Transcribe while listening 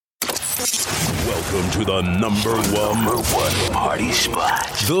Welcome to the number one party spot.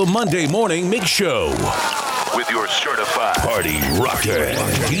 The Monday Morning Mix Show. With your certified party rocker,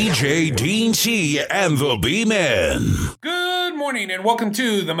 DJ Dean C. and the B-Men. Good morning and welcome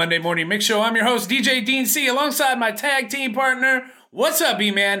to the Monday Morning Mix Show. I'm your host, DJ Dean C. alongside my tag team partner. What's up,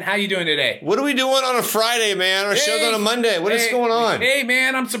 B-Man? How you doing today? What are we doing on a Friday, man? Our show's on a Monday. What is going on? Hey,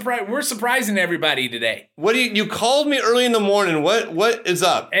 man, I'm surprised. We're surprising everybody today. What do you called me early in the morning. What is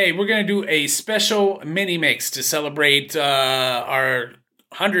up? Hey, we're going to do a special mini mix to celebrate our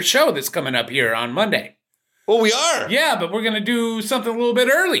 100th show that's coming up here on Monday. Well, we are. Yeah, but we're going to do something a little bit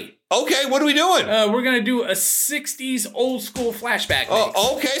early. Okay, what are we doing? We're going to do a 60s old school flashback mix.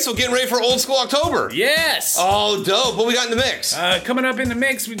 Oh, okay, so getting ready for Old School October. Yes. Oh, dope. What we got in the mix? Coming up in the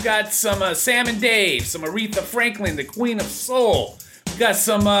mix, we've got some Sam and Dave, some Aretha Franklin, the Queen of Soul. We got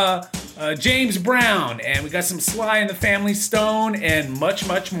some James Brown, and we got some Sly and the Family Stone, and much,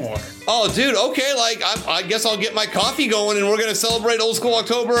 much more. Oh, dude, okay, I guess I'll get my coffee going, and we're going to celebrate Old School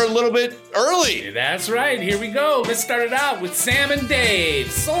October a little bit early. That's right, here we go. Let's start it out with Sam and Dave,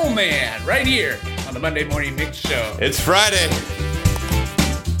 Soul Man, right here on the Monday Morning Mix Show. It's Friday.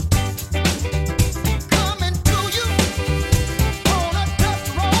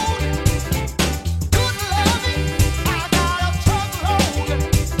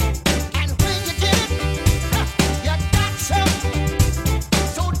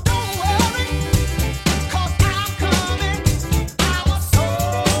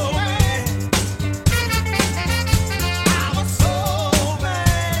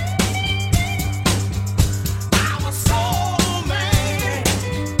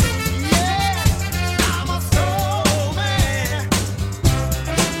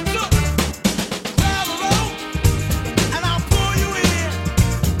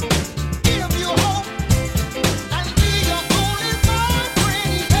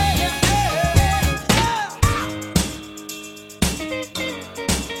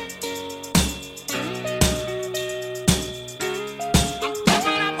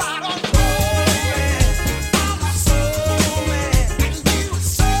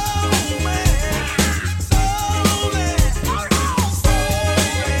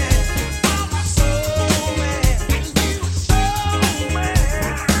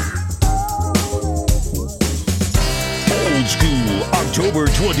 October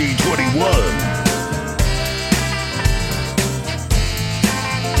 2021.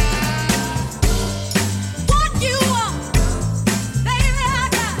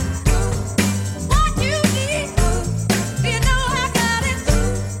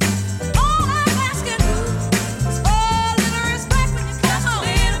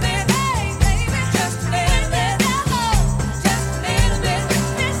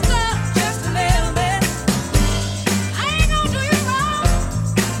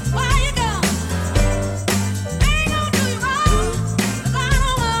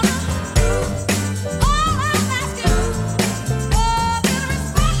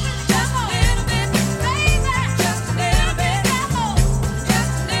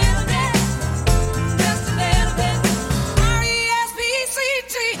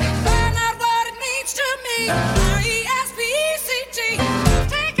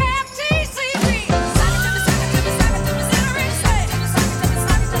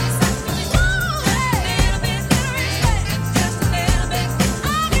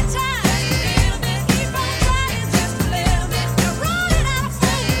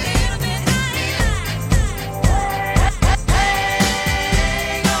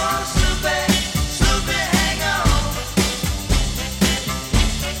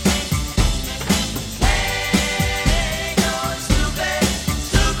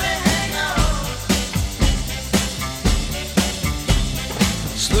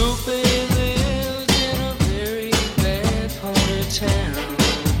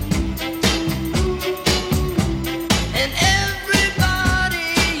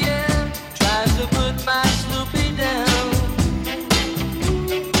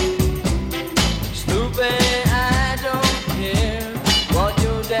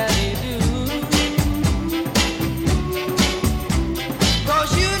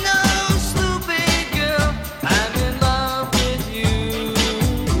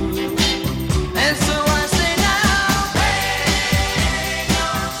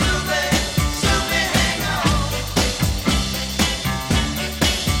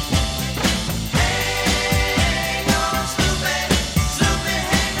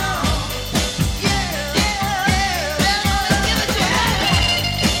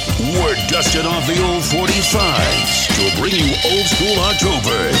 Dusting off the old 45s to bring you Old School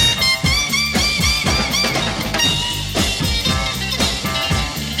October.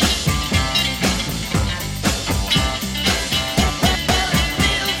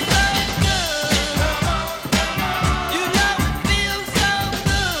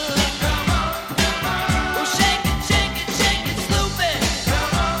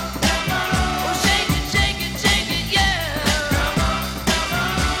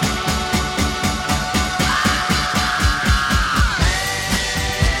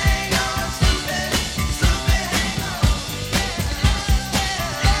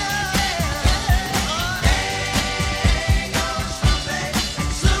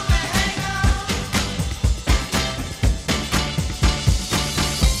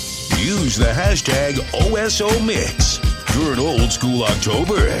 hashtag OSO Mix during Old School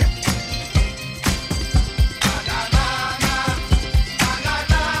October.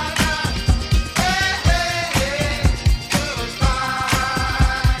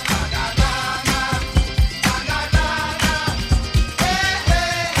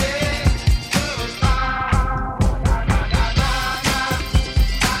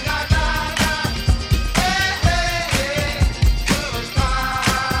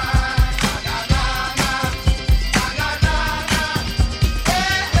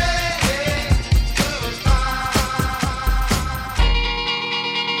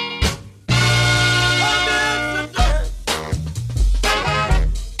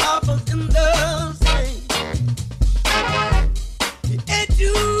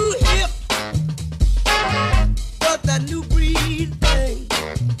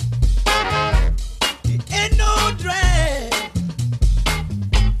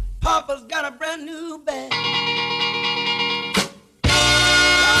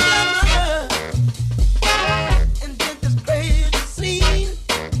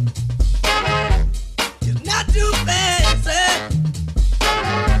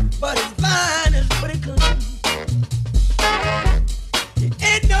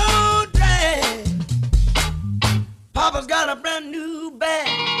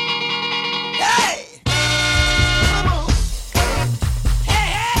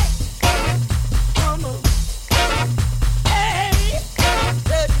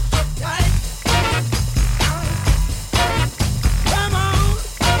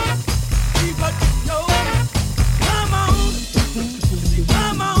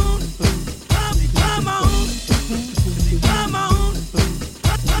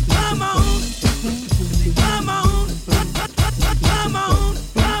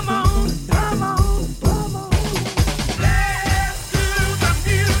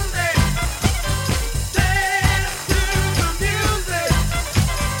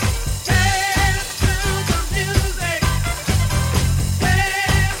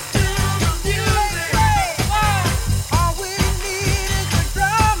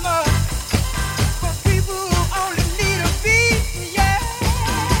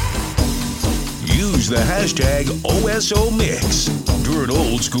 The hashtag OSO Mix during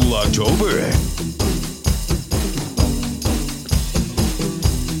Old School October.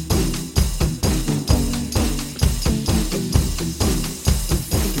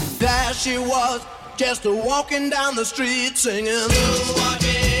 There she was, just walking down the street singing.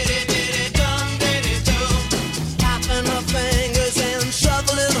 Tapping her fingers and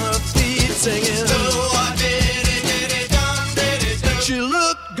shuffling her feet singing. She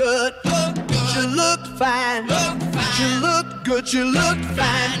looked good. She looked fine. She looked good, she looked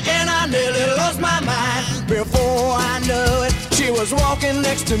fine. And I nearly lost my mind. Before I knew it, she was walking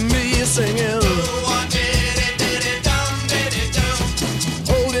next to me singing.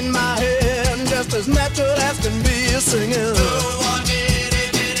 Holding my hand just as natural as can be singing.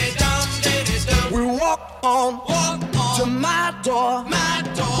 We walked on to my door.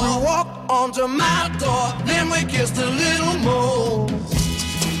 We walked on to my door. Then we kissed a little more.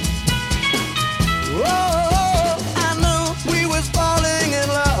 Oh, I knew we was falling in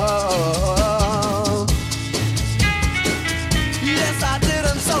love. Yes, I did,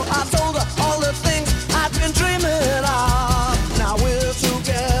 and so I told her all the things I've been dreaming of. Now we're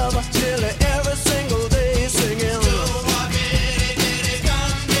together nearly every single day singing.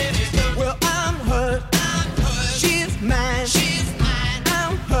 Well, I'm hurt. She's mine.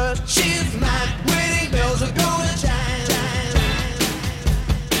 I'm hurt. She's mine. Wedding bells are going to chime.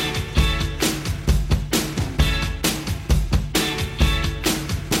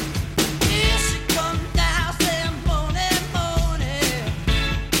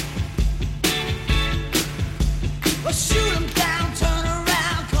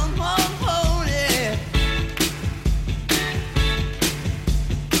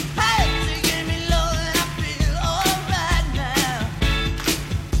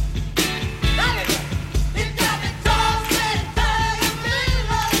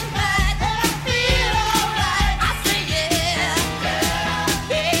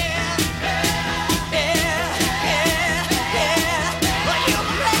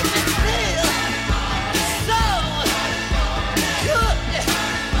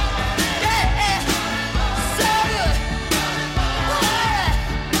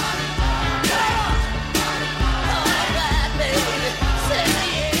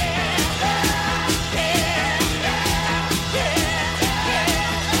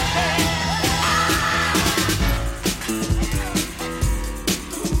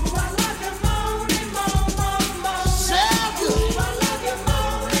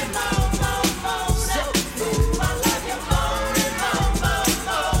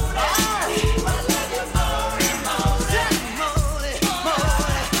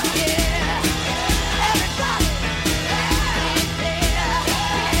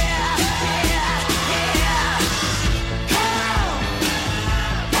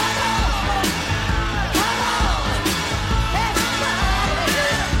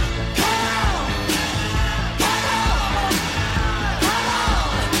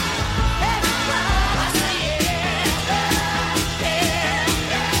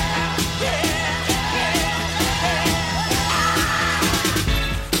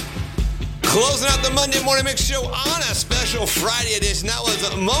 Closing out the Monday Morning Mix Show on a special Friday edition. That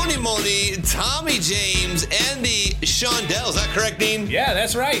was Moni, Tommy James, and the Shondell. Is that correct, Dean? Yeah,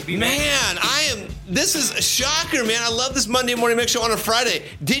 that's right. Man, this is a shocker, man. I love this Monday Morning Mix Show on a Friday.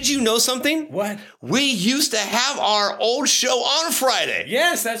 Did you know something? What? We used to have our old show on Friday.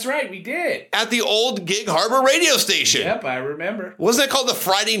 Yes, that's right. We did. At the old Gig Harbor radio station. Yep, I remember. Wasn't it called the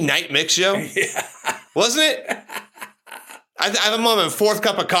Friday Night Mix Show? Yeah. Wasn't it? I'm on my fourth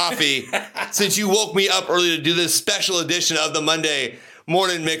cup of coffee since you woke me up early to do this special edition of the Monday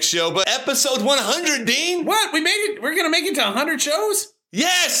Morning Mix Show. But episode 100, Dean. What? We made it? We're going to make it to 100 shows?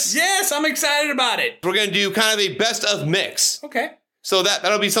 Yes. Yes, I'm excited about it. We're going to do kind of a best of mix. Okay. So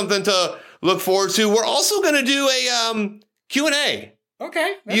that'll be something to look forward to. We're also going to do a Q&A.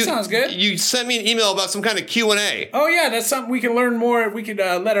 Okay, that sounds good. You sent me an email about some kind of Q&A. Oh, yeah, that's something we can learn more. We could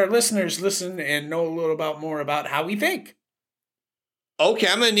let our listeners listen and know a little more about how we think. Okay,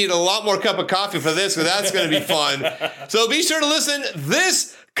 I'm going to need a lot more cup of coffee for this, because that's going to be fun. So be sure to listen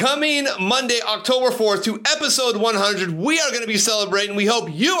this coming Monday, October 4th, to episode 100. We are going to be celebrating. We hope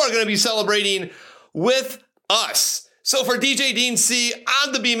you are going to be celebrating with us. So for DJ Dean C,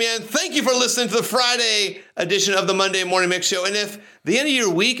 I'm the B-Man. Thank you for listening to the Friday edition of the Monday Morning Mix Show. And if the end of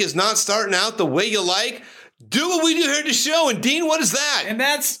your week is not starting out the way you like, do what we do here at the show. And Dean, what is that? And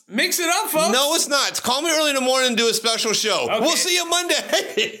that's mix it up, folks. No, it's not. It's call me early in the morning and do a special show. Okay. We'll see you Monday.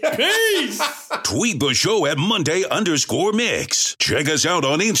 Peace. Tweet the show at Monday_Mix. Check us out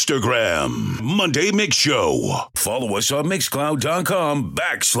on Instagram. Monday Mix Show. Follow us on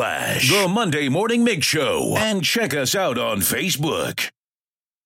Mixcloud.com/The Monday Morning Mix Show. And check us out on Facebook.